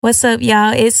What's up,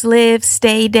 y'all? It's Lyyvve,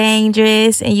 Stay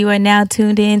Dangerous, and you are now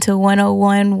tuned in to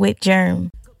 101 with Germ.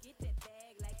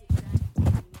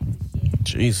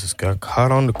 Jesus, got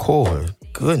caught on the cord.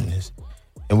 Goodness.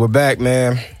 And we're back,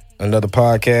 man. Another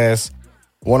podcast,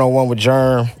 101 with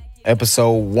Germ,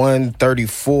 episode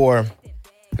 134.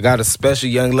 I got a special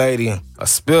young lady, a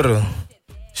spitter.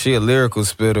 She a lyrical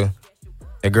spitter.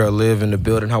 That girl Lyyvve in the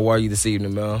building. How are you this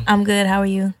evening, man? I'm good. How are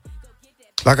you?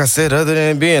 Like I said, other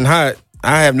than being hot,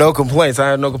 I have no complaints.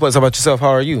 How about yourself? How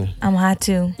are you? I'm hot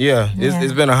too. Yeah.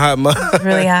 It's been a hot month. It's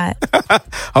really hot.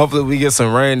 Hopefully we get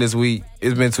some rain this week.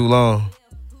 It's been too long.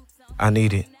 I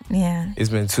need it. Yeah.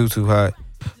 It's been too hot.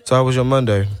 So how was your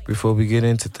Monday before we get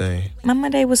into things? My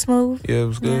Monday was smooth. Yeah, it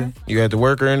was good. Yeah. You had to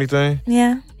work or anything?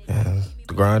 Yeah. Yeah,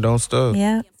 the grind don't stop.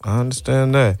 Yeah. I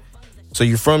understand that. So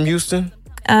you from Houston?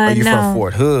 Or you from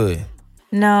Fort Hood?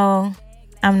 No,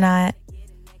 I'm not.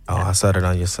 Oh, I saw it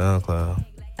on your SoundCloud.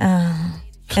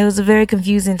 It was a very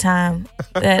confusing time.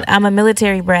 That I'm a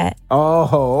military brat.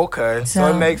 Oh, okay. So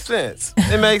it makes sense.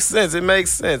 It makes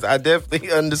sense. I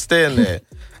definitely understand that.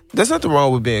 There's nothing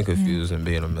wrong with being confused and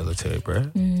being a military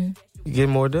brat. Mm-hmm. You get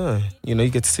more done. You know, you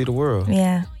get to see the world.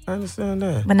 Yeah. I understand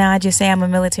that. But now I just say I'm a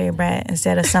military brat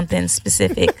instead of something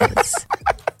specific.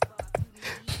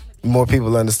 More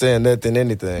people understand that than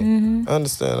anything. Mm-hmm. I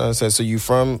understand. So you're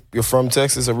from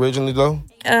Texas originally, though?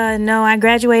 No, I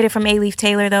graduated from Lyyvve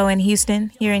Taylor, though, in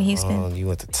Houston, here in Houston. Oh, you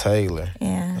went to Taylor.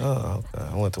 Yeah. Oh, okay.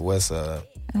 I went to Westside.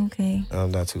 Okay.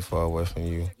 I'm not too far away from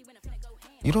you.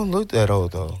 You don't look that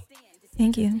old, though.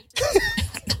 Thank you.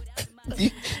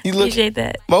 you look, appreciate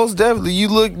that. Most definitely. You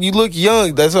look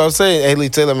young. That's what I'm saying.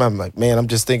 Lyyvve Taylor, I'm like, man, I'm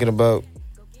just thinking about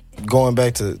going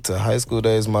back to high school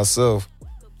days myself.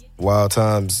 Wild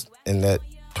times in that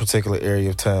particular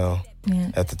area of town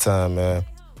at the time, man.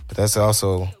 But that's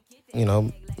also,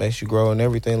 makes you grow and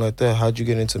everything like that. How'd you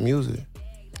get into music?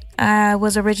 I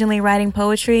was originally writing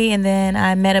poetry, and then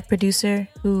I met a producer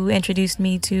who introduced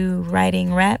me to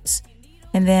writing raps.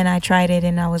 And then I tried it,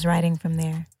 and I was writing from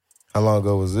there. How long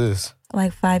ago was this?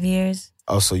 Like 5 years.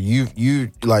 Oh, so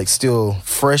you like still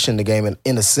fresh in the game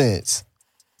in a sense.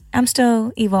 I'm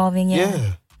still evolving, yeah.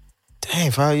 Yeah.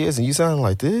 Dang, 5 years and you sound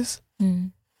like this?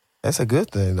 Mm. That's a good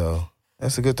thing, though.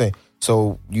 That's a good thing.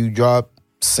 So you drop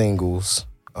singles.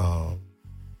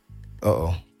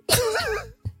 Uh-oh.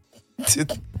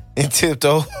 And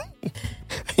tiptoe.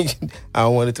 I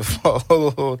wanted to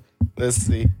follow. Let's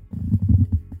see.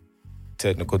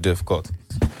 Technical difficulties.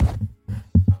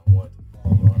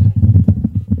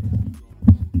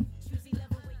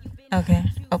 Okay.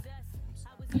 Oh.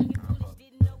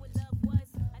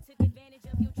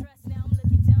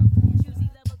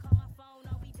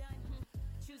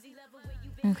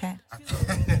 Okay.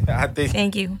 I think.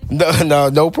 Thank you.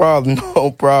 No problem.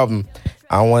 No problem.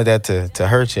 I don't want that to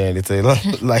hurt you or anything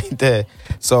like that.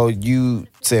 So you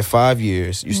said 5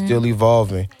 years. You're still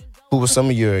evolving. Who were some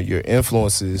of your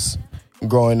influences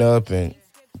growing up and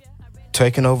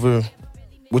taking over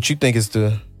what you think is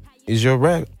your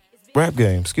rap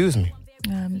game? Excuse me.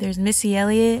 There's Missy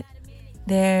Elliott.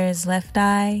 There's Left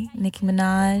Eye, Nicki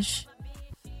Minaj,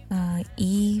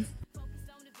 Eve,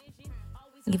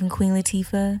 even Queen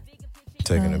Latifah.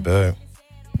 Taking it back.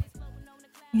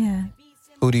 Yeah.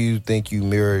 Who do you think you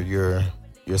mirrored your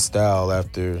style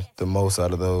after the most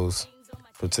out of those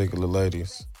particular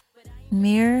ladies?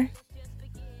 Mirror?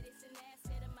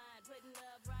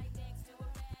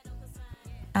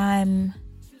 I'm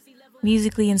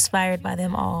musically inspired by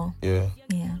them all. Yeah.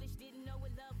 Yeah.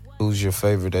 Who's your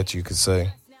favorite that you could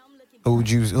say? Who would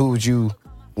you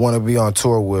want to be on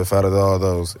tour with out of all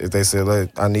those? If they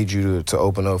said, I need you to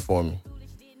open up for me,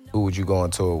 who would you go on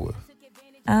tour with?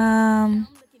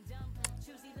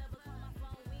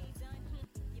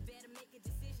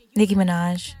 Nicki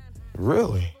Minaj.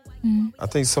 Really? Mm-hmm. I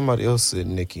think somebody else said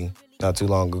Nicki not too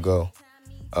long ago.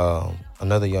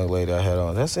 Another young lady I had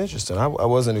on. That's interesting. I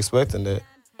wasn't expecting that.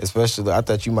 Especially, I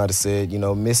thought you might have said,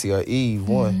 Missy or Eve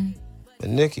one.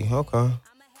 And Nicki, okay.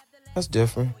 That's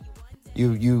different.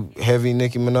 You heavy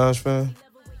Nicki Minaj fan?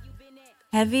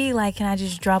 Heavy? Like, can I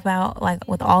just drop out, like,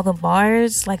 with all the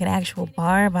bars? Like, an actual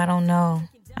bar? But I don't know.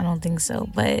 I don't think so,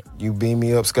 but... You beam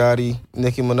me up, Scotty,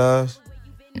 Nicki Minaj?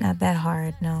 Not that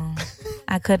hard, no.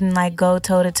 I couldn't, like, go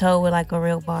toe-to-toe with, like, a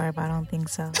real bar, but I don't think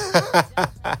so.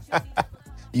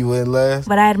 You wouldn't last?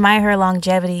 But I admire her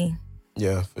longevity.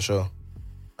 Yeah, for sure.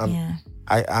 Yeah.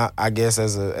 I guess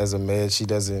as a man, she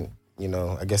doesn't,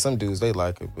 I guess some dudes, they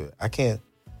like it, but I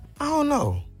don't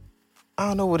know. I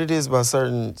don't know what it is about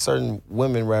certain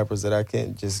women rappers that I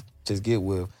can't just get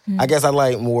with. I guess I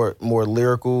like more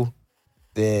lyrical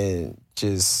than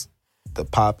just the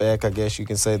pop act, I guess you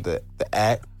can say, the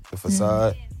act, the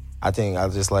facade. I think I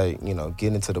just like,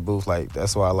 get into the booth. Like,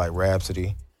 that's why I like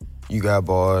Rhapsody. You got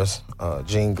bars.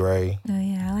 Jean Grey. Oh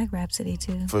yeah, I like Rhapsody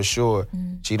too. For sure.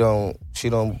 She don't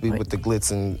be with the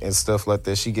glitz and stuff like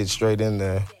that. She gets straight in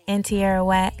there. And Tierra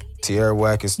Whack. Tierra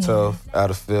Whack is tough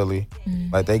out of Philly.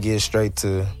 Like, they get straight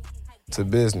to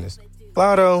business.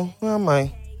 Lotto, I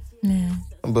might. Yeah.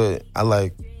 But I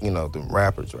like, the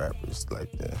rappers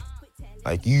like that.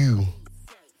 Like you.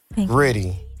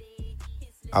 Gritty.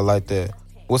 I like that.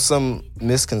 What's some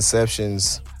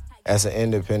misconceptions as an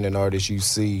independent artist you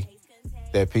see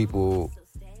that people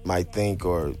might think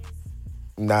or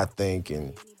not think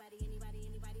and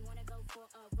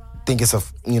think it's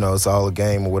it's all a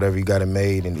game or whatever, you got it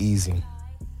made and easy?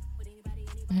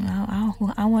 I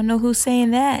want to know who's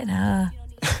saying that.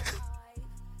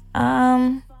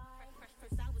 I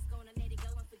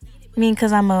mean,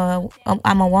 because I'm a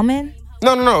woman?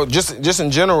 No. Just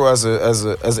in general as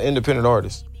an independent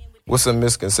artist. What's some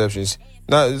misconceptions?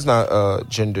 No, it's not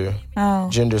gender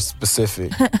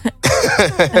specific.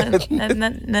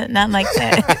 not like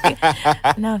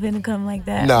that. Not gonna come like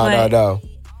that. No. I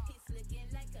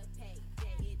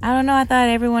don't know. I thought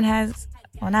everyone has,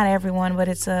 well, not everyone, but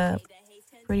it's a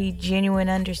pretty genuine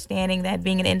understanding that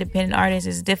being an independent artist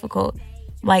is difficult.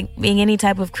 Like, being any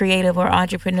type of creative or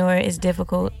entrepreneur is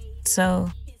difficult.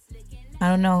 So I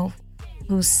don't know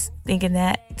who's thinking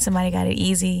that somebody got it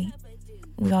easy.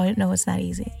 We all know it's not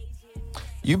easy.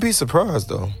 You'd be surprised,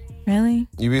 though. Really?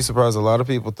 You'd be surprised. A lot of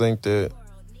people think that,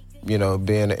 being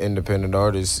an independent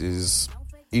artist is,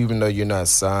 even though you're not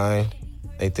signed,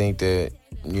 they think that,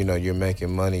 you're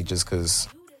making money just because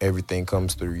everything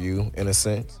comes through you, in a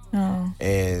sense. Oh.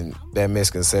 And that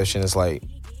misconception is, like,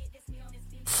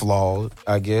 flawed,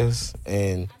 I guess.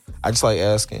 And I just like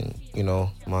asking,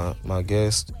 my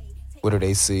guests, what do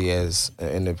they see as an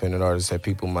independent artist that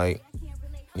people might,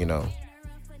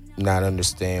 not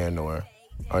understand or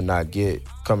not get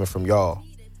coming from y'all,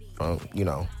 from,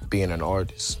 being an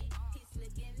artist?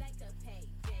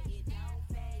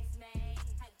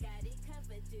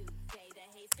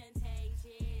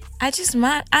 In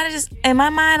my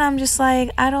mind, I'm just like,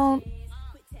 I don't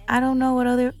know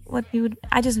what you would,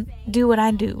 I just do what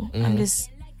I do. I'm just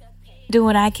doing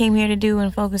what I came here to do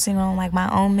and focusing on, like, my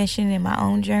own mission and my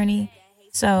own journey.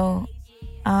 So,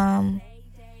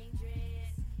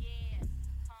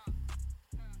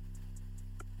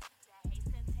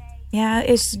 yeah,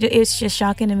 it's just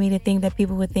shocking to me to think that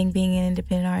people would think being an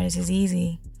independent artist is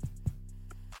easy.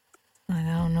 Like,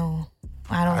 I don't know.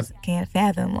 Can't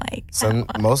fathom, like. So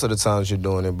most of the times you're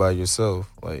doing it by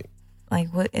yourself, like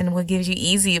what gives you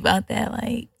easy about that?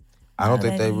 Like, I don't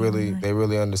think they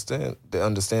really understand. They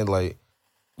understand, like,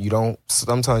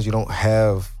 sometimes you don't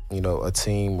have, a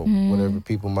team or whatever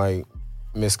people might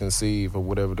misconceive or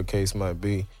whatever the case might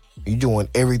be. You're doing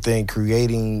everything,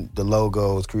 creating the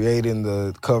logos, creating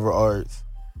the cover arts,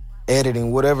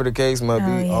 editing, whatever the case might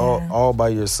be, all by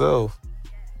yourself.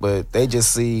 But they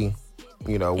just see,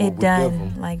 what we give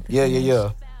them. Like, yeah.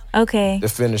 Okay. The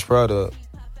finished product.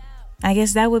 I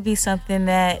guess that would be something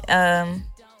that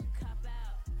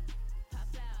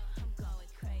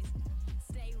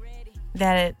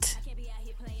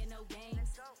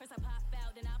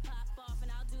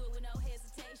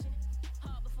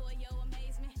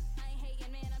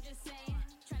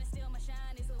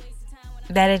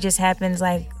it just happens,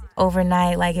 like,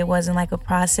 overnight. Like, it wasn't like a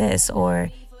process,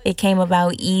 or it came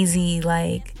about easy.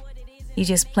 Like, you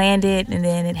just planned it and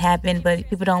then it happened. But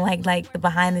people don't like the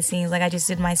behind the scenes. Like, I just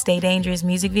did my Stay Dangerous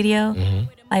music video.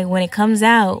 Like, when it comes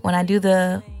out, when I do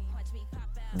the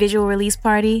visual release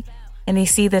party and they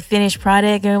see the finished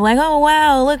product, and they're like, oh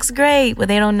wow, it looks great. But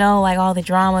they don't know, like, all the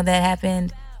drama that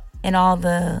happened and all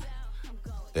the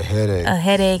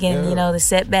headache and the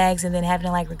setbacks, and then having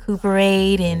to, like,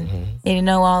 recuperate, and they didn't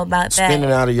know all about that. Spending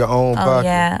out of your own pocket. Oh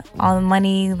yeah, all the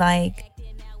money, like,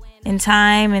 and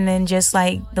time, and then just,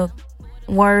 like, the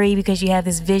worry because you have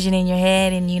this vision in your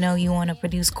head and you want to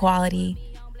produce quality.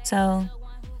 So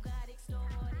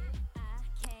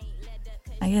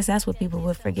I guess that's what people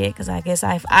would forget, because I guess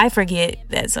I forget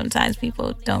that sometimes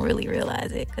people don't really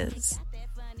realize it. Cause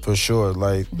for sure,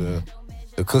 like the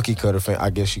cookie cutter fan, I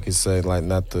guess you could say, like,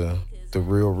 not the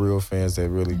real fans that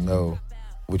really know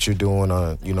what you're doing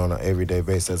on on an everyday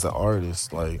basis as an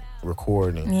artist, like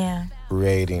recording,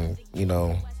 creating,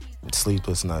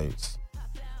 sleepless nights.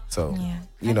 So, I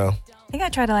think I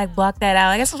try to, like, block that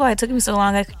out. I guess that's why it took me so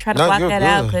long. I try to block that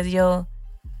out, because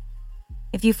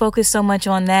if you focus so much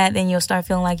on that, then you'll start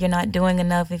feeling like you're not doing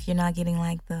enough if you're not getting,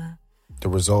 like, the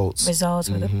results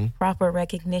or the proper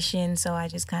recognition. So I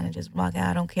just kind of just block out.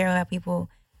 I don't care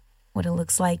what it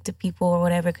looks like to people or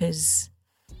whatever, because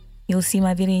you'll see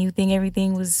my video and you think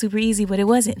everything was super easy, but it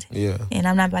wasn't. Yeah. And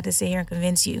I'm not about to sit here and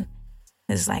convince you.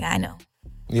 It's like, I know.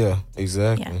 Yeah,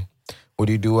 exactly. Yeah. What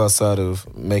do you do outside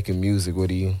of making music? What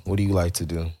do you like to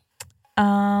do?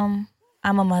 I'm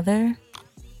a mother,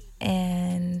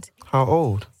 and how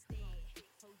old?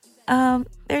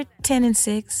 They're 10 and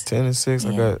 6. 10 and 6.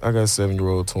 Yeah. I got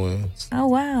 7-year-old twins. Oh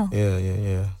wow.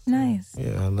 Yeah. Nice.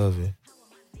 Yeah, I love it.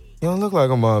 You don't look like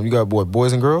a mom. You got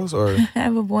boys and girls, or? I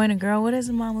have a boy and a girl. What does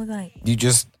a mom look like? You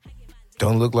just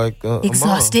don't look like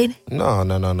exhausted. A mom.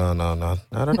 No,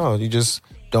 not at all. You just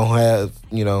don't have.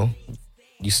 You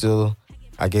still.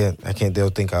 They'll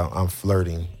think I'm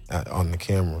flirting on the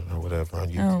camera or whatever on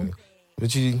YouTube. Oh.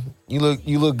 But you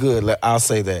look good. I'll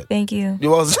say that. Thank you. You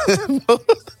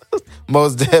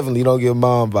most definitely don't get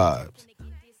mom vibes.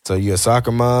 So you a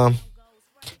soccer mom,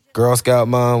 Girl Scout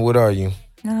mom. What are you?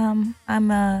 I'm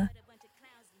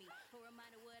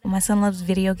my son loves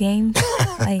video games,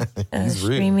 like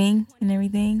streaming and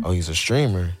everything. Oh, he's a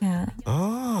streamer. Yeah.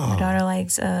 Oh. My daughter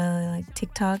likes like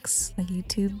TikToks, like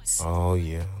YouTubes. Oh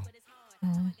yeah.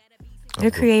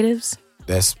 They're creatives.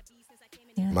 That's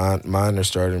mine are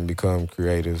starting to become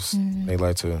creatives. Mm-hmm. They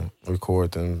like to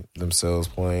record themselves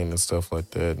playing and stuff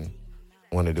like that, and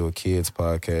want to do a kids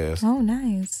podcast. Oh,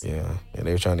 nice. Yeah, and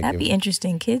they're trying to. That'd be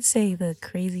interesting. Kids say the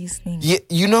craziest things. Yeah,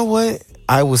 you know what?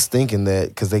 I was thinking that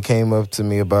because they came up to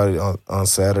me about it on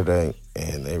Saturday,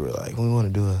 and they were like, "We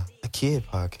want to do a kid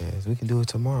podcast. We can do it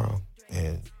tomorrow,"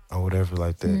 or whatever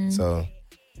like that. Mm-hmm. So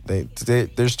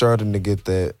they're starting to get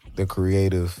the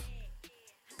creative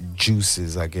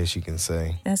juices, I guess you can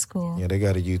say. That's cool. Yeah, they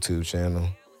got a YouTube channel,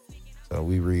 so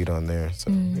we read on there. So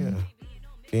yeah,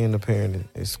 being a parent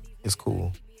is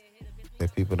cool.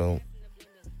 That people don't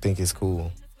think it's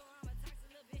cool.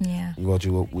 Yeah. Would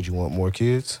you want more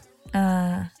kids?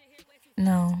 No.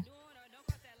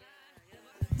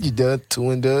 You done? 2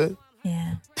 and done?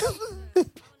 Yeah.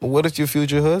 What if your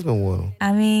future husband want them?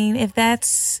 I mean, if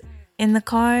that's in the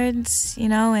cards,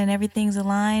 and everything's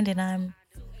aligned, and I'm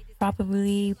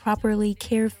properly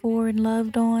cared for and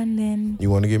loved on, then... You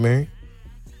want to get married?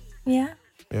 Yeah.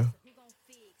 Yeah.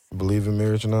 Believe in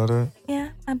marriage and all that? Yeah,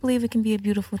 I believe it can be a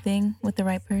beautiful thing with the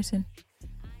right person.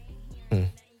 I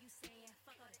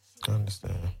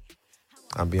understand.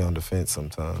 I'll be on the fence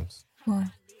sometimes.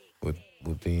 Why? With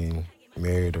being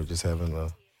married or just having a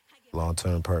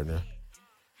long-term partner.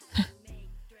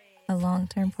 A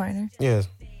long-term partner? Yeah.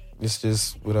 It's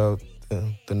just without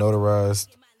the notarized...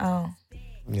 Oh.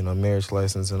 Marriage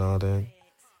license and all that.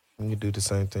 You can do the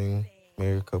same thing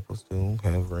married couples do,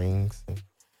 have rings. And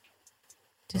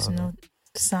just no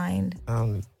signed. I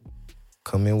don't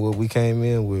come in what we came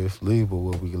in with, leave with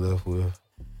what we left with.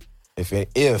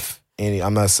 If any,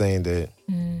 I'm not saying that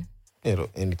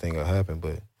anything will happen,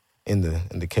 but in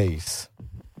the case.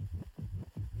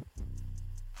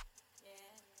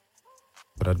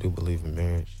 But I do believe in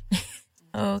marriage.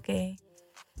 Oh, okay.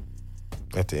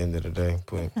 At the end of the day,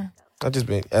 but I just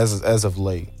been as of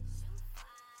late,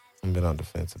 I've been on the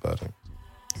fence about it.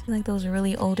 I feel like those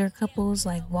really older couples,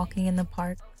 like walking in the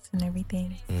parks and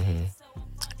everything. Mm-hmm.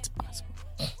 It's possible.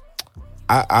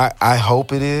 I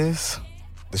hope it is.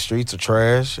 The streets are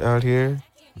trash out here.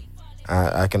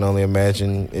 I can only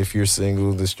imagine if you're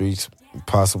single, the streets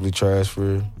possibly trash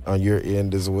on your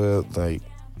end as well. Like,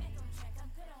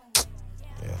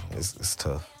 yeah, it's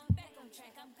tough.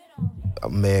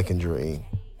 American dream.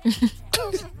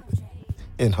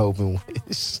 And hope and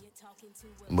wish.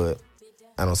 But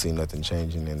I don't see nothing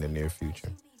changing in the near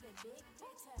future.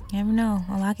 You never know.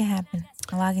 A lot can happen.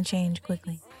 A lot can change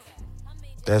quickly.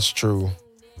 That's true.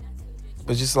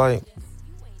 But just like,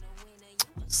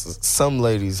 some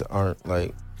ladies aren't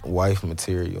like wife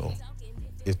material,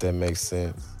 if that makes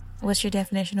sense. What's your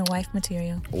definition of wife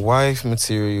material? Wife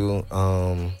material,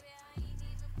 I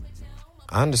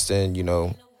understand,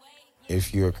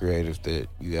 if you're creative that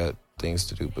you got things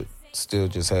to do, but still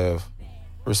just have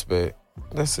respect.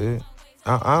 That's it.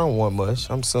 I don't want much.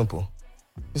 I'm simple.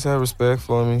 Just have respect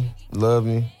for me, love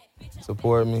me,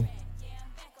 support me.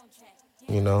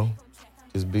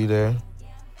 Just be there.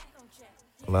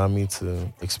 Allow me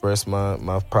to express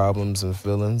my problems and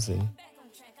feelings, and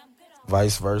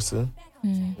vice versa.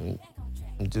 And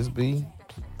just be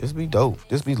dope.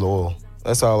 Just be loyal.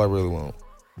 That's all I really want.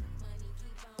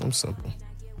 I'm simple.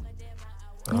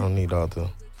 I don't need all the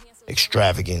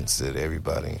extravagance that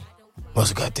everybody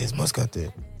must got this, must got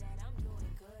that.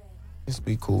 Just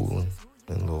be cool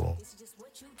and loyal.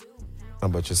 How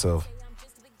about yourself?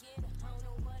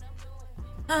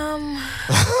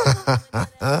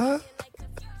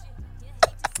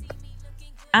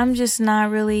 I'm just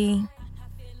not really...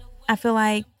 I feel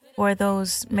like for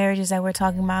those marriages that we're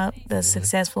talking about, the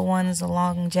successful ones, the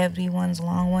longevity ones,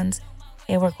 long ones,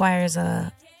 it requires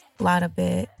a lot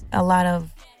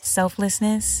of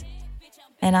selflessness.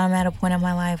 And I'm at a point in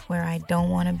my life where I don't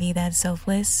want to be that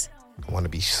selfless. I want to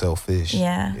be selfish.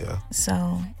 Yeah.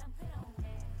 So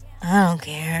I don't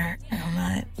care. I'm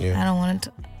not. Yeah. I don't want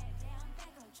to.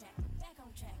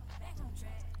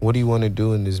 What do you want to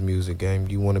do in this music game?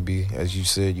 You want to be, as you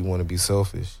said, you want to be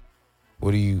selfish.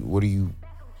 What are you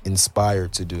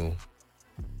inspired to do?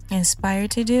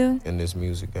 Inspired to do in this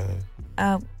music game?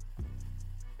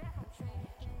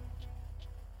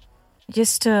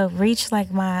 Just to reach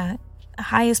like my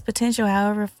highest potential,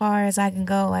 however far as I can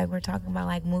go. Like we're talking about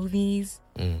like movies,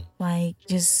 like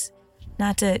just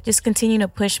not to just continue to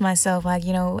push myself. Like,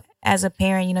 you know, as a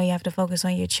parent, you know, you have to focus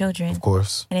on your children. Of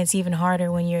course. And it's even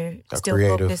harder when you're still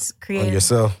creative on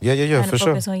yourself. Yeah, for sure.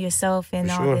 Focus on yourself and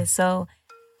all this. So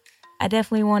I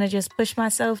definitely want to just push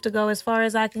myself to go as far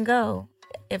as I can go.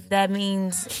 If that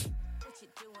means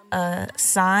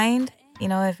signed, you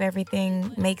know, if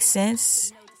everything makes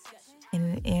sense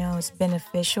and, you know, it's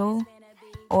beneficial,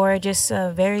 or just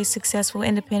a very successful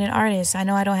independent artist. I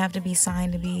know I don't have to be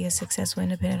signed to be a successful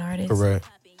independent artist. Correct.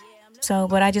 So,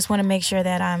 but I just want to make sure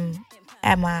that I'm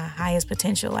at my highest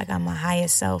potential, like I'm my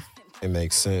highest self. It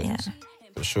makes sense. Yeah.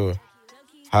 For sure.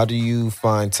 How do you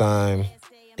find time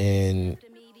in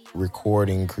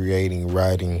recording, creating,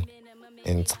 writing,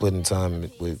 and splitting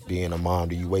time with being a mom?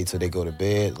 Do you wait till they go to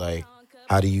bed? Like,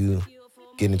 how do you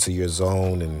get into your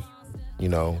zone and, you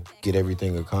know, get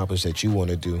everything accomplished that you want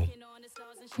to do?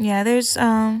 Yeah, there's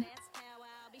when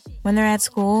they're at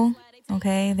school,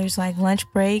 okay, there's like lunch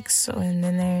breaks, and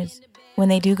then there's when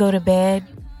they do go to bed,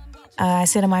 I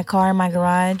sit in my car in my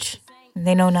garage, and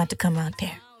they know not to come out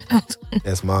there.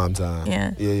 That's mom time.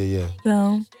 Yeah.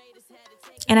 So,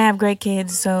 and I have great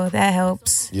kids, so that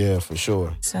helps. Yeah, for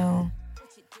sure. So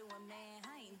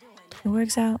it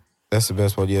works out. That's the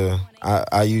best part, yeah.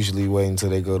 I usually wait until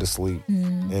they go to sleep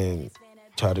and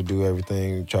try to do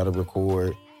everything, try to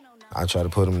record. I try to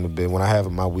put them to bed. When I have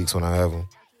my weeks when I have them,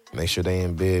 make sure they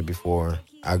in bed before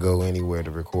I go anywhere to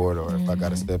record, or if I got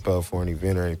to step up for an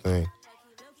event or anything.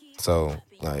 So,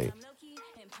 like,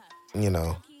 you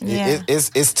know,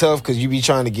 it's tough because you be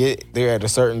trying to get there at a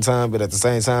certain time, but at the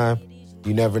same time,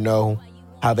 you never know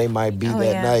how they might be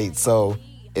that night. So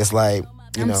it's like,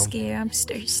 you know. I'm scared. I'm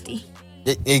thirsty.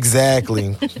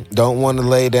 Exactly. Don't want to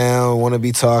lay down, want to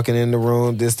be talking in the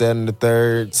room, this, that, and the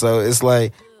third. So it's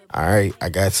like, all right, I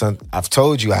got something. I've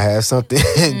told you I have something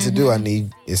to do.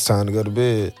 It's time to go to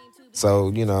bed. So,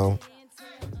 you know,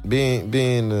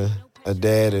 being a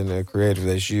dad and a creative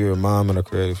that you're, a mom and a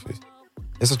creative,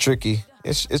 it's tricky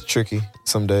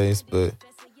some days, but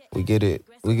we get it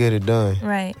done.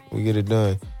 Right. We get it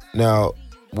done. Now,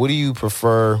 what do you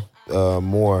prefer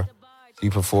more? Do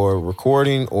you prefer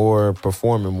recording or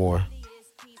performing more?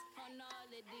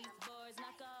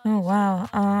 Oh,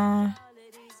 wow.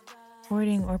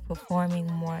 Recording or performing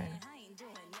more?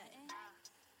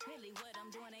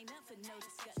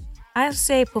 I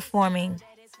say performing,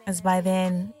 as by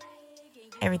then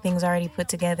everything's already put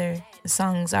together, the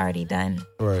song's already done.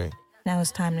 Right. Now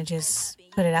it's time to just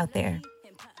put it out there.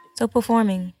 So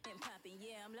performing.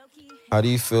 How do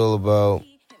you feel about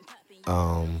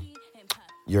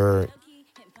your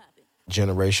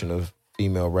generation of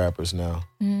female rappers now?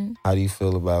 How do you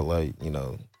feel about, like, you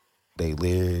know, they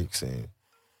lyrics and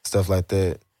stuff like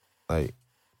that? Like,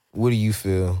 what do you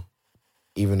feel,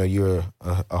 even though you're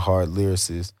a hard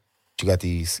lyricist, you got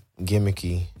these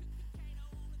gimmicky,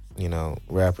 you know,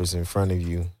 rappers in front of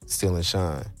you stealing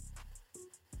shine?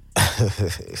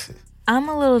 I'm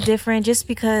a little different just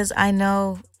because I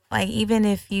know, like, even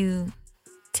if you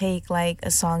take, like, a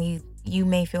song you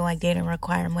may feel like didn't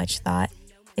require much thought,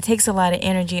 it takes a lot of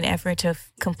energy and effort to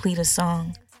complete a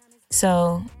song.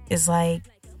 So it's like,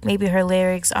 maybe her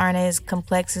lyrics aren't as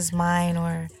complex as mine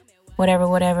or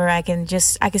whatever. I can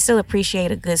still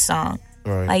appreciate a good song.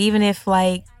 Right. Like, even if,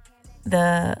 like,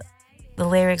 the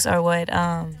lyrics are what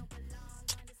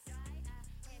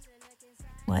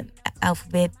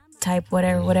alphabet type,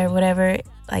 whatever.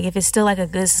 Like, if it's still like a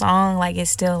good song, like it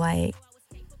still like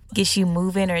gets you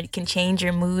moving or it can change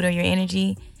your mood or your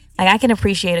energy. Like, I can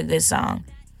appreciate a good song.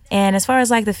 And as far as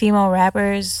like the female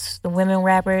rappers, the women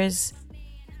rappers,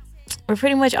 we're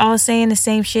pretty much all saying the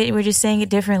same shit. We're just saying it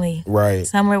differently. Right.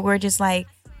 Somewhere we're just like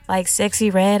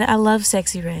Sexy Red. I love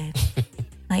Sexy Red.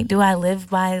 Like, do I live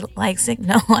by like sick?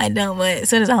 No, I don't. But as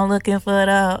soon as I'm looking for it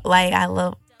up, like, I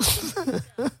love.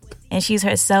 And she's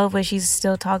herself, but she's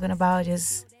still talking about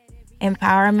just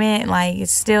empowerment. Like,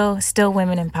 it's still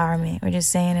women empowerment. We're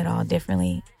just saying it all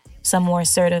differently. Some more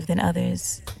assertive than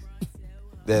others.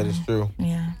 That is true.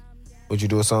 Yeah. Would you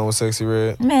do a song with Sexy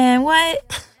Red? Man,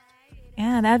 what?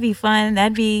 Yeah, that'd be fun. I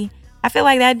feel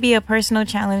like that'd be a personal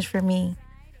challenge for me.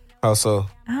 How so?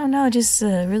 I don't know, just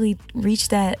to really reach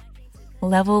that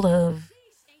level of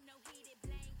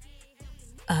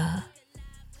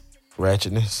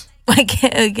ratchetness.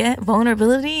 Again,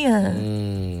 vulnerability.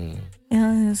 That'd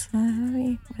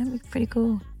be pretty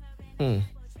cool. I'm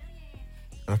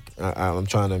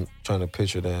trying to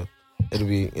picture that. It'll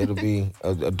be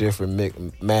a different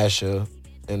mashup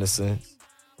in a sense.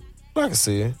 But I can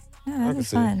see it. Yeah, that'd be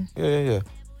fun. Yeah.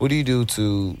 What do you do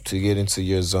to get into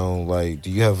your zone? Like, do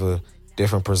you have a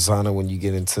different persona when you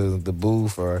get into the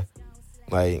booth, or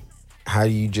like, how do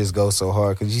you just go so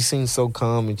hard? Because you seem so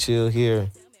calm and chill here,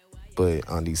 but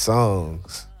on these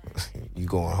songs, you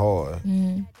going hard.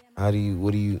 Mm-hmm.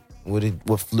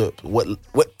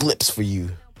 What flips for you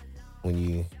when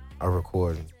you are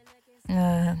recording?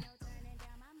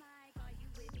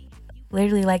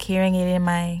 Literally like hearing it in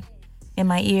my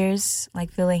ears,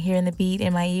 like hearing the beat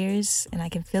in my ears, and I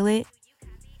can feel it.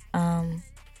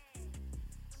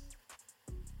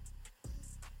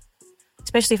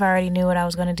 Especially if I already knew what I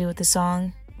was going to do with the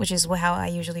song, which is how I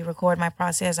usually record my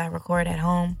process. I record at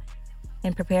home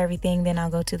and prepare everything, then I'll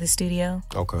go to the studio.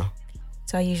 Okay.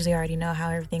 So I usually already know how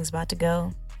everything's about to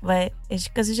go. But it's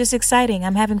because it's just exciting.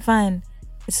 I'm having fun.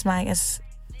 It's like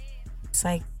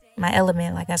my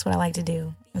element. Like, that's what I like to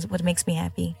do. It's what makes me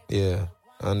happy. Yeah,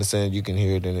 I understand. You can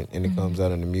hear it and it comes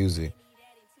out in the music.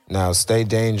 Now, Stay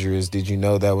Dangerous, did you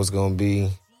know that was going to be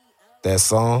that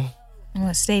song?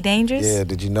 Stay Dangerous? Yeah,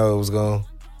 did you know it was going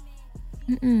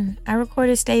to? I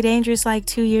recorded Stay Dangerous like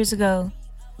 2 years ago.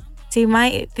 See,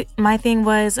 my thing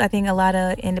was, I think a lot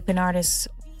of independent artists,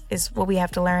 is what we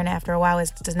have to learn after a while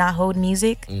is to not hold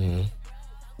music. Mm-hmm.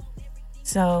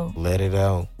 So let it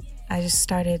out. I just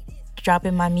started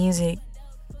dropping my music.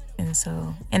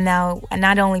 And now,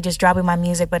 not only just dropping my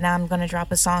music, but now I'm going to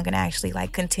drop a song and actually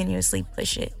like continuously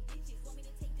push it.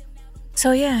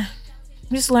 So yeah,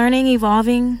 I'm just learning,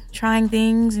 evolving, trying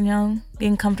things,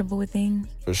 being comfortable with things.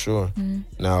 For sure. Mm-hmm.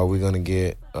 Now, are we going to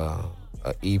get an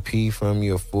EP from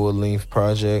you, a full-length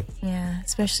project? Yeah,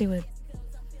 especially with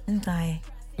Lyyvve.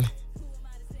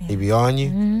 He be on you?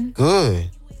 Mm-hmm. Good.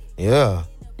 Yeah.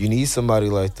 You need somebody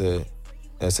like that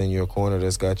that's in your corner,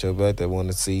 that's got your back, that want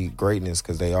to see greatness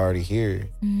because they already here.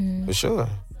 Mm-hmm. For sure.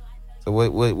 So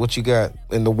what you got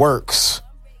in the works?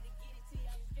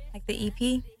 Like the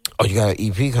EP? Oh, you got an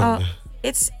EP coming? Oh,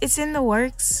 it's in the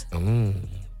works.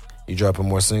 You dropping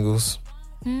more singles?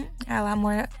 Got a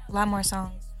lot more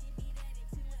songs.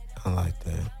 I like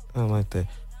that.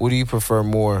 What do you prefer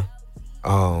more?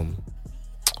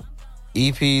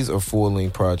 EPs or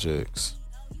full-length projects?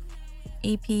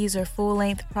 EPs or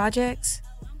full-length projects?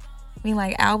 I mean,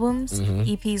 like albums? Mm-hmm.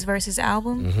 EPs versus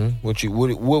albums? Mm-hmm.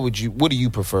 What do you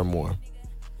prefer more?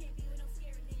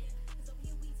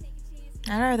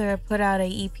 I'd rather put out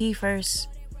an EP first,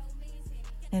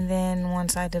 and then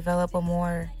once I develop a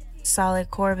more solid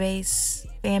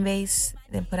fan base,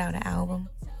 then put out an album.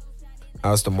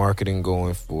 How's the marketing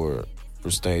going for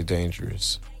Stay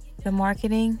Dangerous? The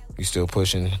marketing? You still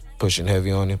pushing heavy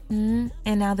on it? Mm-hmm.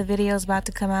 And now the video's about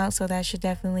to come out, so that should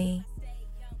definitely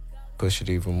push it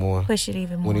even more.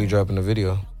 When are you dropping the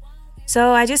video?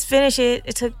 So I just finished it.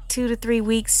 It took 2 to 3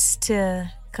 weeks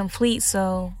to complete,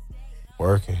 so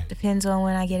working. Depends on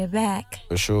when I get it back.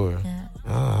 For sure. Yeah.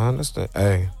 I understand.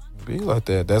 Hey, be like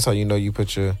that. That's how you know you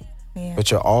put your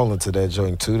all into that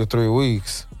joint. 2 to 3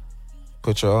 weeks.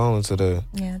 Put your all into that.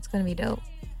 Yeah, it's gonna be dope.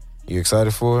 You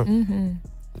excited for it? Mm-hmm.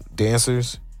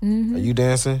 Dancers? Mm-hmm. Are you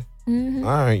dancing? Mm-hmm.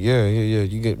 All right, yeah.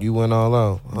 You went all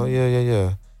out. Oh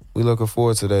yeah. We looking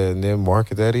forward to that, and then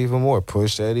market that even more,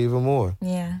 push that even more.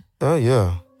 Yeah. Oh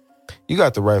yeah. You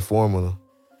got the right formula.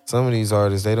 Some of these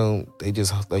artists, they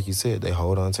just, like you said, they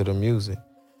hold on to the music.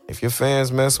 If your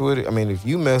fans mess with it, if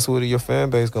you mess with it, your fan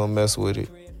base gonna mess with it.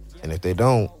 And if they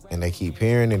don't, and they keep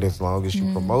hearing it, as long as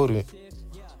you promote it,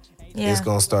 it's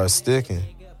gonna start sticking.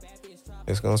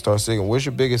 Where's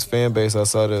your biggest fan base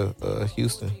outside of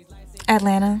Houston?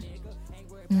 Atlanta.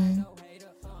 Mm.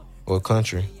 What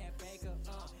country?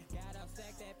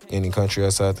 Any country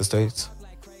outside the States?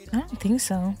 I don't think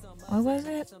so. What was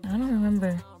it? I don't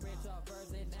remember.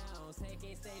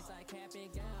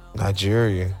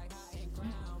 Nigeria.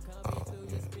 Oh,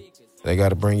 yeah. They got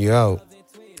to bring you out.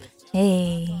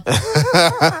 Hey.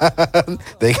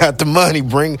 They got the money.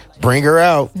 Bring her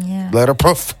out. Yeah. Let her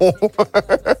perform.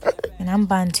 And I'm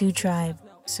Bantu tribe,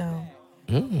 so.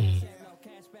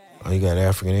 Oh, you got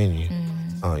African in you.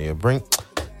 Oh yeah,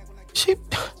 she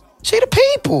the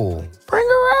people. Bring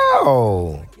her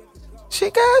out.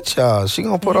 She got y'all. She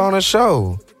gonna put on a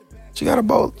show. She got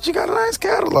a nice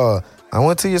catalog. I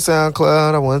went to your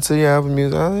SoundCloud. I went to your Apple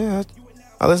Music.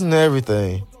 I listen to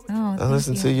everything. Oh, I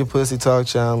listened you. to your Pussy Talk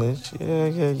Challenge.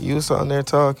 Yeah. You was on there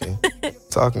talking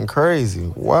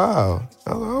crazy. Wow.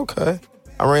 I was like, okay.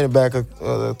 I ran it back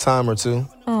a time or two.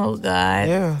 Oh God.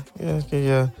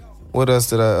 Yeah. What else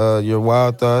did your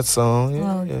Wild Thoughts song?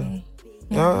 Yeah, okay.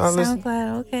 Yeah, I listen.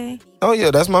 SoundCloud. Okay. Oh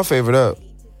yeah, that's my favorite app.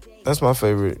 That's my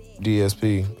favorite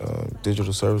DSP,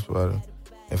 digital service provider.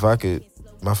 If I could,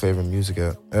 my favorite music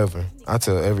app ever. I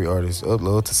tell every artist,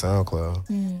 upload to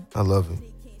SoundCloud. I love it.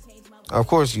 Of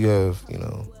course, you have,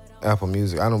 Apple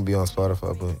Music. I don't be on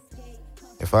Spotify, but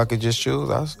if I could just choose,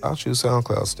 I'll choose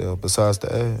SoundCloud still, besides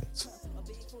the ads.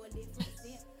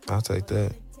 I'll take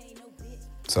that.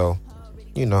 So,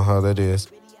 you know how that is.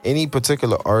 Any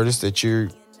particular artist that you're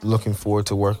looking forward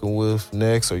to working with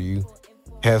next, or you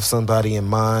have somebody in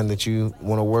mind that you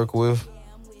want to work with?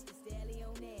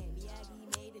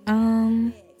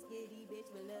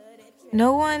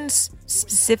 No one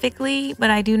specifically, but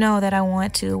I do know that I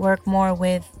want to work more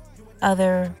with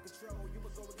other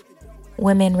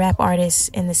women rap artists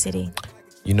in the city.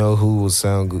 You know who would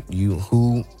sound good? You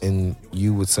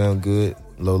would sound good?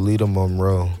 Lolita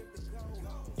Monroe.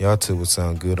 Y'all two would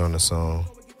sound good on the song.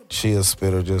 She a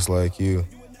spitter just like you.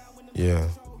 Yeah.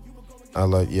 I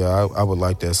would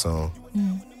like that song.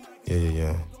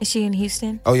 Yeah. Is she in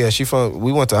Houston? Oh yeah,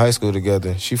 we went to high school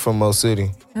together. She from Mo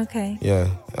City. Okay.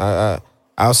 Yeah.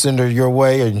 I'll send her your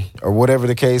way or whatever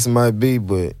the case might be,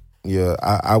 but yeah,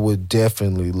 I would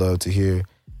definitely love to hear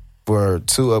for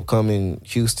 2 upcoming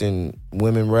Houston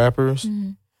women rappers.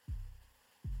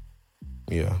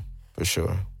 Yeah, for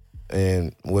sure.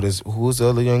 And who's the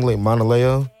other young lady?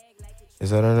 Monaleo?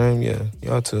 Is that her name? Yeah.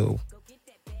 Y'all two.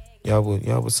 Y'all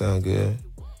would sound good.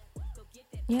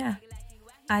 Yeah.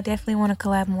 I definitely want to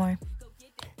collab more.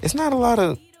 It's not a lot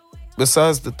of,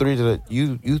 besides the three that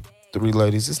you three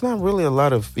ladies, it's not really a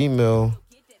lot of female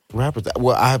rappers.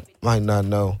 Well, I might not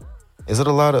know. Is it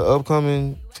a lot of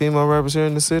upcoming female rappers here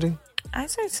in the city? I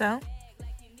say so.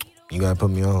 You gotta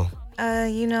put me on.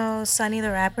 Sunny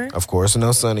the rapper. Of course, I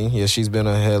know Sunny. Yeah, she's been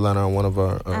a headliner on one of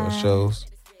our shows.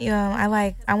 I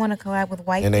want to collab with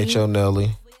Wifey. NHO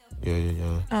Nelly.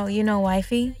 Yeah. Oh, you know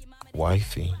Wifey?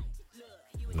 Wifey?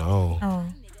 No.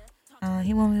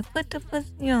 He want me to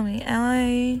put me,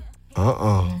 L.A.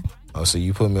 Oh, so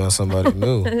you put me on somebody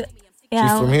new. Yeah.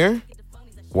 She's from here?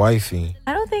 Wifey.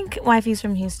 I don't think Wifey's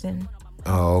from Houston.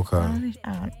 Oh, okay.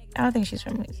 I don't think she's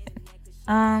from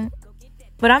Houston.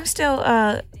 But I'm still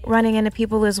running into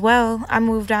people as well. I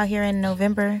moved out here in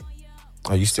November.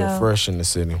 Are you still fresh in the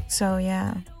city? So,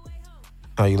 yeah.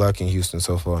 How you liking Houston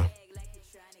so far?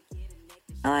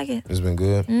 I like it. It's been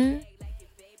good?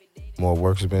 More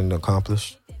work's been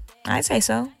accomplished? I'd say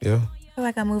so. Yeah? I feel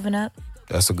like I'm moving up.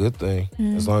 That's a good thing.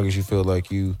 As long as you feel like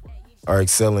you are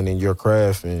excelling in your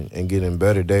craft and getting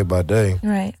better day by day.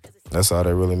 Right. That's all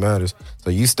that really matters. So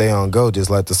you stay on go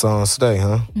just like the song stay,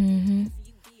 huh? Mm-hmm.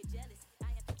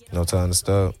 No time to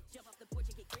stop.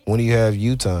 When do you have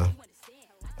you time?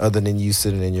 Other than you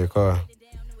sitting in your car?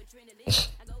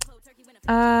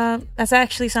 That's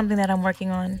actually something that I'm working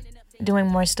on. Doing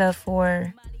more stuff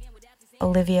for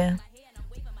Lyyvve,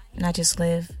 not just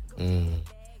Lyyvve.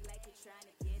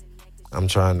 I'm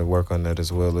trying to work on that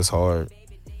as well. It's hard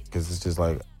because it's just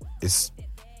like it's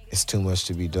too much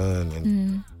to be done,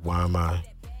 and why am I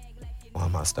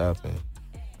stopping?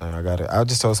 Like I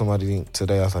just told somebody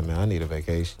today. I was like, man, I need a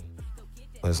vacation.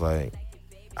 It's like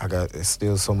it's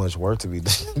still so much work to be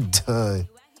done.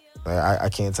 Like I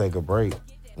can't take a break,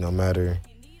 no matter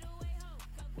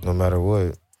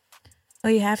what.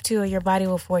 Well, you have to, or your body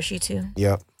will force you to.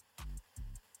 Yep,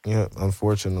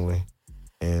 unfortunately.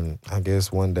 And I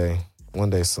guess one day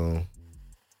soon,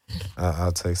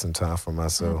 I'll take some time for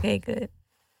myself. Okay, good.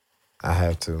 I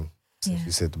have to. Since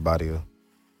you said the body will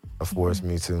force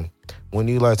me to. When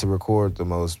do you like to record the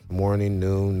most? Morning,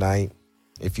 noon, night?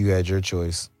 If you had your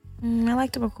choice. I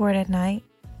like to record at night.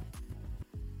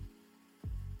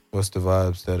 What's the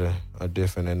vibes that are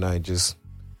different at night? Just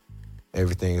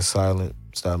everything is silent,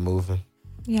 stop moving.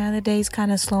 Yeah, the day's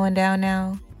kind of slowing down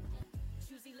now.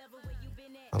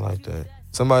 I like that.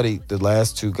 The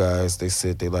last 2 guys, they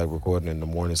said they like recording in the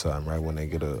morning time, right when they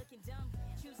get up.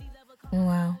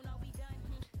 Wow.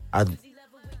 I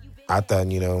thought,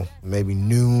 maybe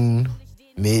noon,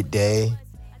 midday.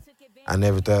 I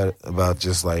never thought about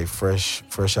just like fresh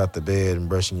out the bed and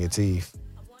brushing your teeth.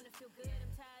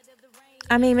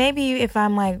 I mean, maybe if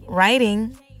I'm like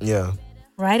writing. Yeah.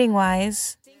 Writing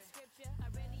wise.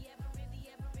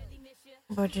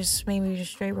 Or just maybe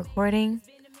just straight recording.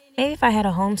 Maybe if I had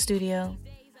a home studio.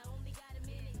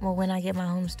 Well, when I get my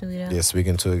home studio. Yeah, speak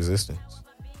into existence.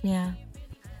 Yeah.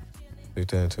 Speak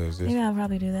that into existence. Maybe I'll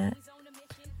probably do that.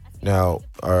 Now,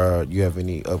 you have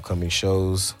any upcoming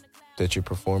shows that you're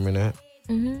performing at?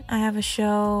 I have a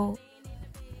show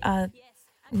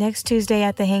next Tuesday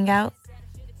at the Hangout.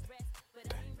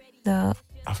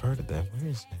 I've heard of that. Where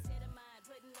is it?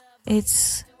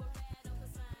 It's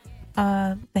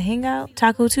the Hangout,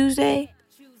 Taco Tuesday.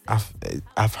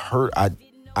 I've heard.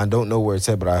 I don't know where it's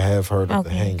at, but I have heard of the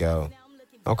Hangout.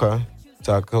 Okay,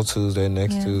 Taco Tuesday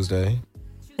next Tuesday.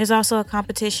 There's also a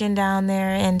competition down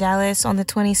there in Dallas on the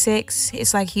 26th.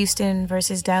 It's like Houston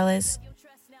versus Dallas.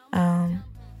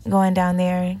 Going down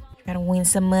there, try to win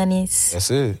some monies. That's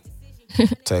it.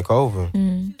 Take over.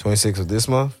 26th of this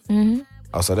month.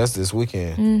 Oh, so that's this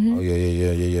weekend. Oh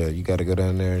yeah. You got to go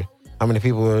down there. How many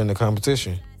people are in the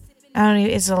competition? I don't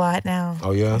even. It's a lot now.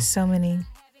 Oh yeah. There's so many.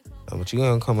 But you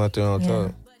gonna come out there on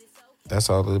top. That's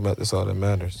all that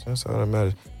matters. That's all that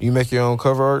matters. You make your own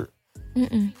cover art?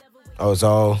 Oh, it's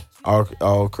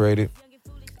all created?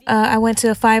 I went to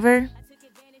Fiverr.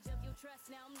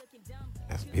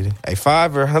 That's beautiful. Hey,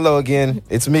 Fiverr, hello again.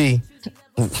 It's me.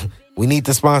 We need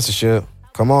the sponsorship.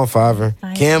 Come on, Fiverr.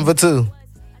 Canva too.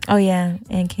 Oh yeah,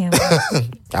 and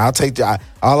Canva. I'll take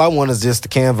all I want is just the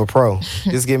Canva Pro.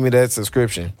 Just give me that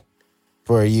subscription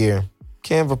for a year.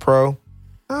 Canva Pro,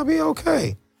 I'll be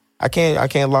okay. I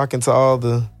can't lock into all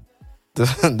the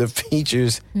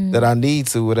features that I need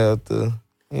to without the,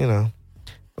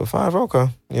 But Fiverr, okay.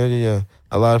 Yeah.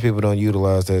 A lot of people don't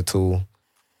utilize that tool.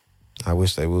 I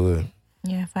wish they would.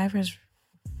 Yeah, Fiverr's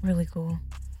really cool.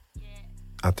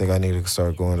 I think I need to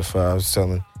start going to Fiverr. I was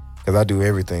telling, because I do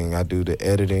everything. I do the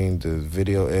editing, the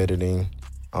video editing,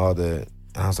 all that.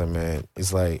 And I was like, man,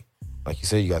 it's like you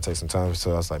said, you got to take some time.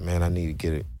 So I was like, man, I need to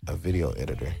get a video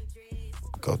editor.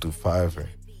 Go through Fiverr.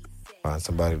 Find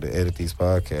somebody to edit these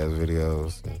podcast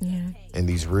videos and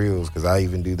these reels, because I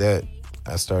even do that.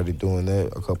 I started doing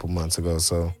that a couple months ago.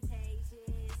 So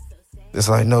it's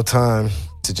like no time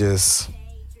to just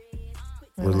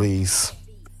release.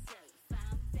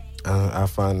 I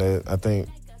find that, I think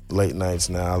late nights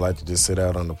now, I like to just sit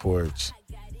out on the porch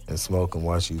and smoke and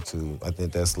watch YouTube. I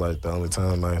think that's like the only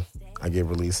time I get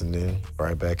released, and then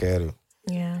right back at it.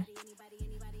 Yeah.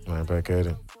 Right back at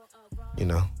it.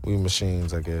 We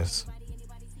machines, I guess.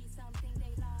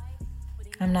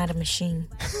 I'm not a machine.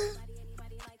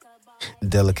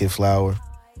 Delicate flower.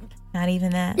 Not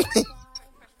even that.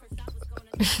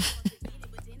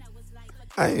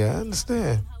 I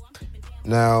understand.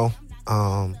 Now,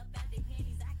 I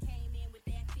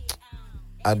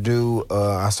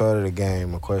started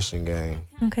a question game.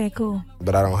 Okay, cool.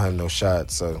 But I don't have no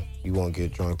shots, so you won't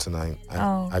get drunk tonight.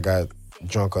 I got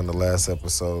drunk on the last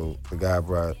episode. The guy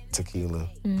brought tequila.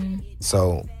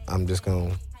 So I'm just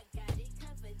going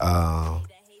to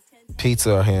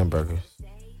pizza or hamburgers?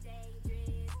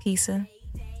 Pizza.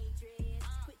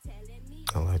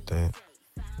 I like that.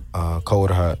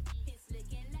 Cold or hot?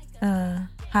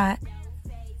 Hot.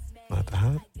 Like the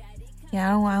hot? Yeah,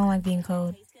 I don't like being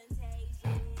cold.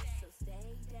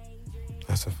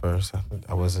 That's the first.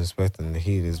 I wasn't expecting the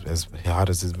heat as hot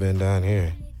as it's been down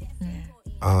here.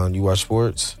 You watch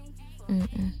sports?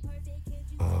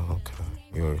 Oh,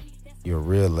 okay. You're a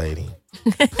real lady.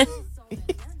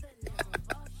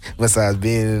 Besides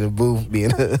being in the booth,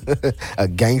 being a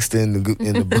gangster in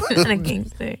the booth. A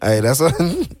gangster. Hey, that's what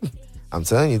I'm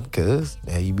telling you, because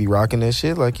you be rocking that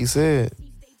shit like you said.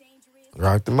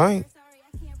 Rock the mic.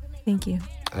 Thank you.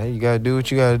 Hey, you gotta do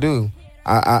what you gotta do.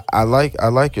 I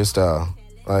like your style.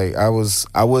 Like I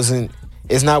wasn't.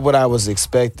 It's not what I was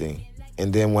expecting.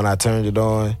 And then when I turned it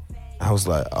on, I was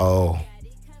like, oh,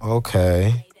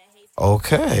 okay, all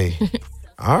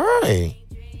right.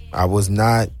 I was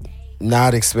not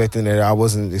expecting that. I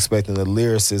wasn't expecting the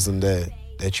lyricism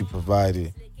that you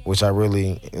provided, which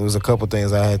it was a couple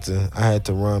things I had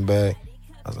to run back.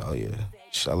 I was like, oh yeah,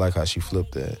 I like how she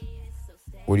flipped that.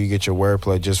 Where do you get your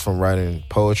wordplay? Just from writing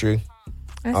poetry?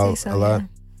 I say so, a lot?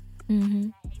 Yeah. Mm-hmm.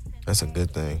 That's a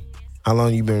good thing. How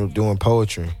long you been doing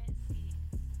poetry?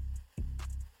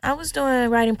 I was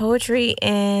writing poetry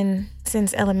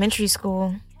since elementary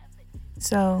school.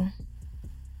 So,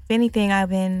 if anything, I've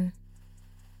been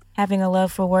having a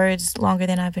love for words longer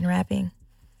than I've been rapping.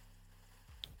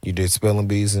 You did spelling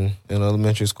bees in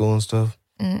elementary school and stuff?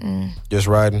 Just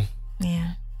writing?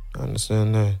 Yeah. I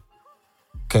understand that.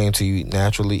 Came to you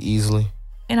naturally, easily?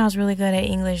 And I was really good at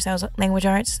English. That was language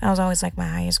arts. That was always like my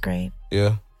highest grade.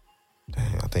 Yeah.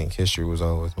 Dang, I think history was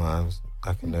always mine.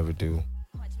 I could never do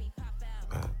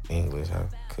English. I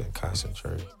couldn't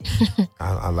concentrate.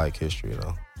 I like history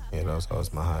though. Yeah, that was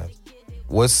always my highest.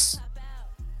 What's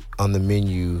on the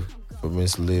menu for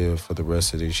Miss Lyyvve for the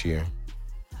rest of this year?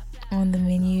 On the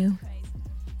menu.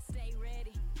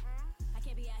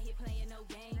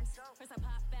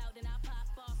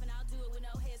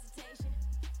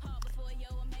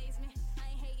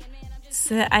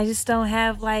 So I just don't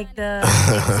have like the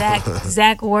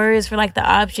exact words for like the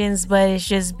options, but it's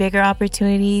just bigger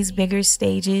opportunities, bigger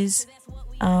stages,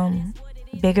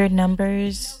 bigger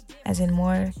numbers, as in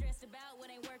more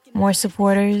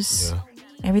supporters. Yeah.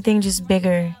 Everything just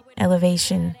bigger,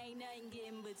 elevation.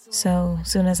 So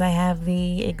as soon as I have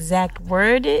the exact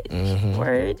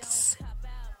words,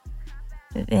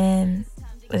 then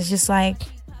it's just like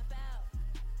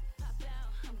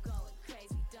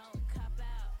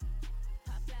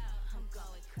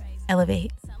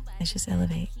elevate. Let's just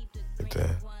elevate.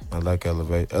 I like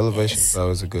elevate. Elevation is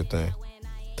always a good thing.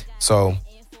 So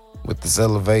with this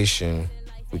elevation,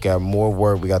 we got more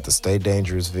work. We got the Stay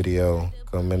Dangerous video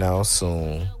coming out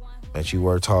soon that you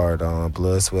worked hard on,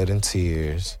 Blood, Sweat, and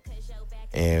Tears.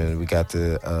 And we got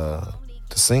the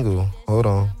single, hold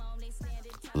on,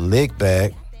 Lick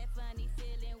Back.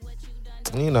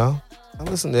 You know, I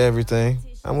listened to everything.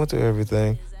 I went through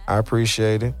everything. I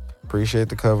appreciate it. Appreciate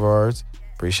the cover arts.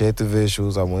 Appreciate the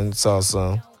visuals. I went and saw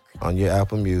some on your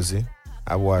Apple Music.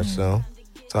 I watched them.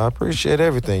 So I appreciate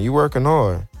everything. You working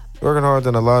hard. You're working harder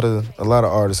than a lot of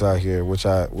artists out here, which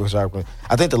I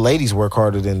think the ladies work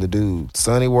harder than the dudes.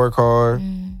 Sonny work hard.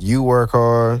 You work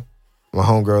hard. My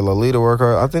homegirl Lolita work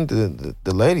hard. I think the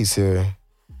ladies here,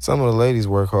 some of the ladies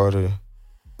work harder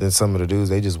than some of the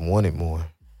dudes. They just want it more.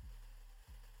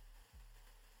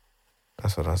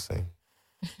 That's what I think.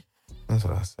 That's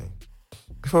what I think.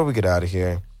 Before we get out of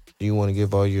here, do you want to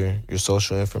give all your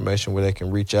social information where they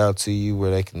can reach out to you, where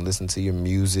they can listen to your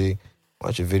music,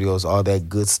 watch your videos, all that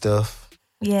good stuff?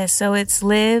 Yeah, so it's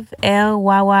Lyyvve,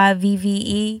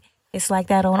 Lyyvve. It's like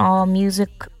that on all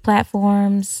music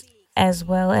platforms as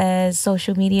well as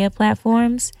social media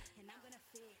platforms.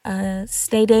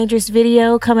 Stay Dangerous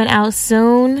video coming out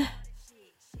soon.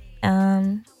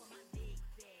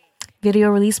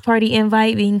 Video release party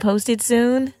invite being posted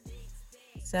soon.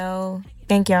 So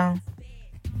thank y'all.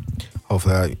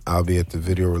 Hopefully I'll be at the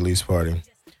video release party.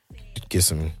 Get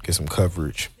some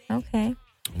coverage. Okay.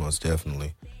 Most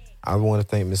definitely. I want to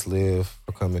thank Miss Lyyvve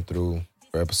for coming through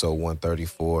for episode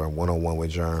 134 and 101 with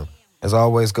Germ. As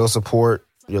always, go support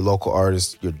your local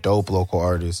artists, your dope local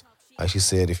artists. Like she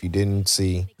said, if you didn't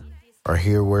see or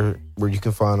hear where you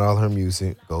can find all her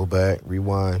music, go back,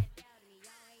 rewind,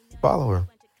 follow her.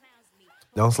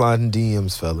 Don't slide in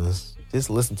DMs, fellas. Just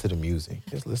listen to the music.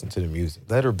 Just listen to the music.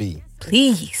 Let her be.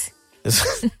 Please. You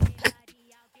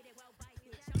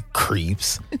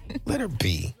creeps. Let her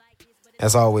be.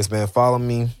 As always, man, follow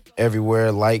me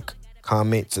everywhere. Like,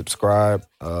 comment, subscribe.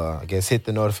 I guess hit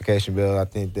the notification bell. I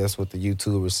think that's what the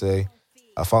YouTubers say.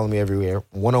 Follow me everywhere.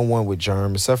 101 with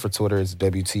Germ. Except for Twitter, it's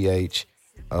WTH.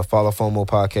 Follow FOMO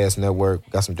Podcast Network.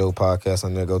 Got some dope podcasts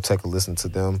on there. Go take a listen to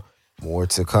them. More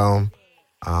to come.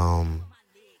 I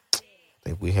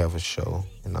think we have a show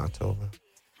in October.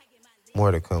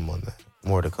 More to come on that.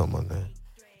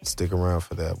 Stick around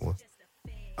for that one.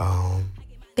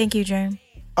 Thank you, Germ.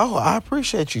 Oh, I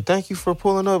appreciate you. Thank you for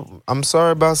pulling up. I'm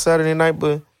sorry about Saturday night,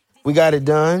 but we got it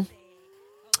done.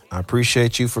 I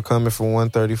appreciate you for coming for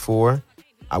 134.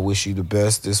 I wish you the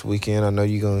best this weekend. I know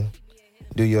you're going to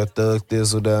do your thug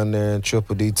thizzle down there in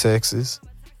Triple D, Texas.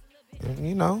 And,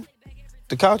 you know,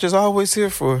 the couch is always here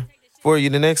for you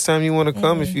the next time you want to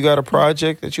come. If you got a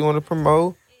project that you want to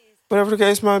promote, whatever the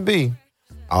case might be,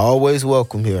 always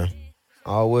welcome here.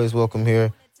 Always welcome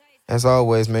here. As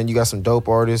always, man, you got some dope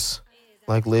artists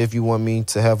like Lyyvve you want me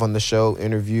to have on the show,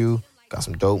 interview. Got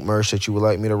some dope merch that you would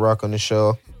like me to rock on the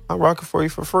show. I'll rock it for you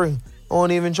for free. I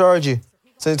won't even charge you.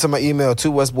 Send it to my email,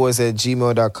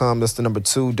 2westboys@gmail.com. That's the number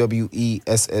 2,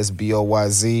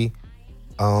 WESSBOYZ.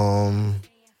 I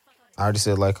already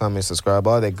said like, comment, subscribe,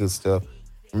 all that good stuff.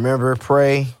 Remember,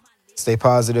 pray, stay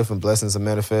positive, and blessings will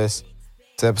manifest.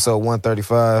 It's episode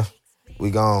 135.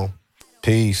 We gone.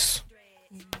 Peace.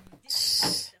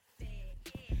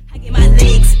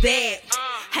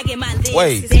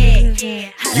 Wait,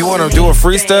 you want to do a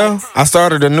freestyle? I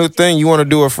started a new thing. You want to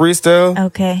do a freestyle?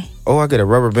 Okay. Oh, I get a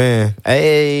rubber band.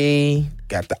 Hey,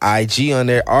 got the IG on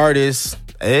there. Artist.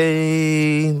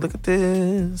 Hey, look at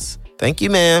this. Thank you,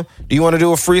 ma'am. Do you want to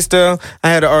do a freestyle? I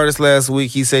had an artist last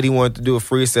week. He said he wanted to do a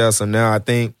freestyle. So now I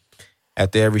think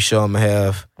after every show, I'm going to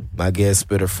have my guest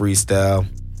spit a freestyle.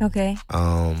 Okay.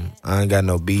 I ain't got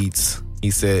no beats.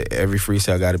 He said every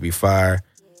freestyle got to be fire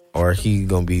or he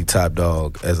going to be top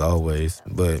dog as always.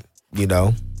 But, you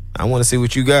know, I want to see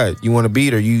what you got. You want a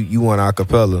beat or you want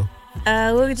acapella?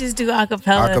 We'll just do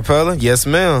acapella. Acapella? Yes,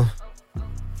 ma'am.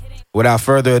 Without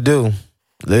further ado,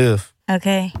 live.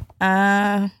 Okay.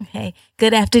 Okay.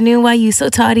 Good afternoon. Why you so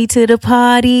tardy to the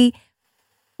party?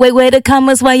 Wait, where the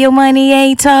commas while your money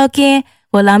ain't talking?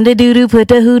 Well, I'm the doo-doo, put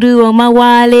the hoodoo on my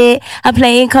wallet. I'm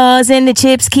playing cards and the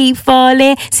chips keep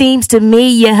falling. Seems to me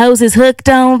your hoes is hooked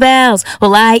on vows.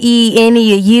 Well, I eat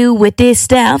any of you with this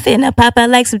style. Finna pop out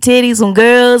like some titties when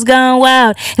girls gone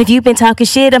wild. And if you been talking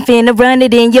shit, I'm finna run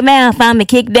it in your mouth. I'ma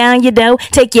kick down your door,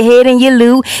 take your head and your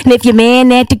loot. And if your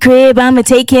man at the crib, I'ma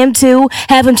take him too.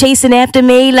 Have him chasing after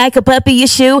me like a puppy or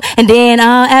shoe. And then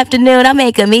all afternoon, I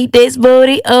make him eat this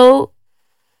booty. Oh.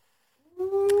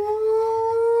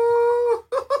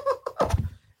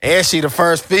 And she the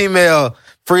first female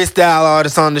freestyle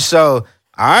artist on the show.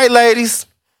 All right, ladies.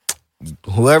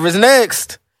 Whoever's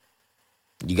next,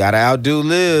 you gotta outdo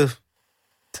Lyyvve.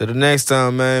 Till the next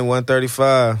time, man.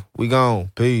 135. We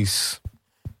gone. Peace.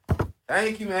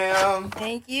 Thank you, ma'am.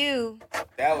 Thank you.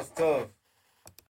 That was tough.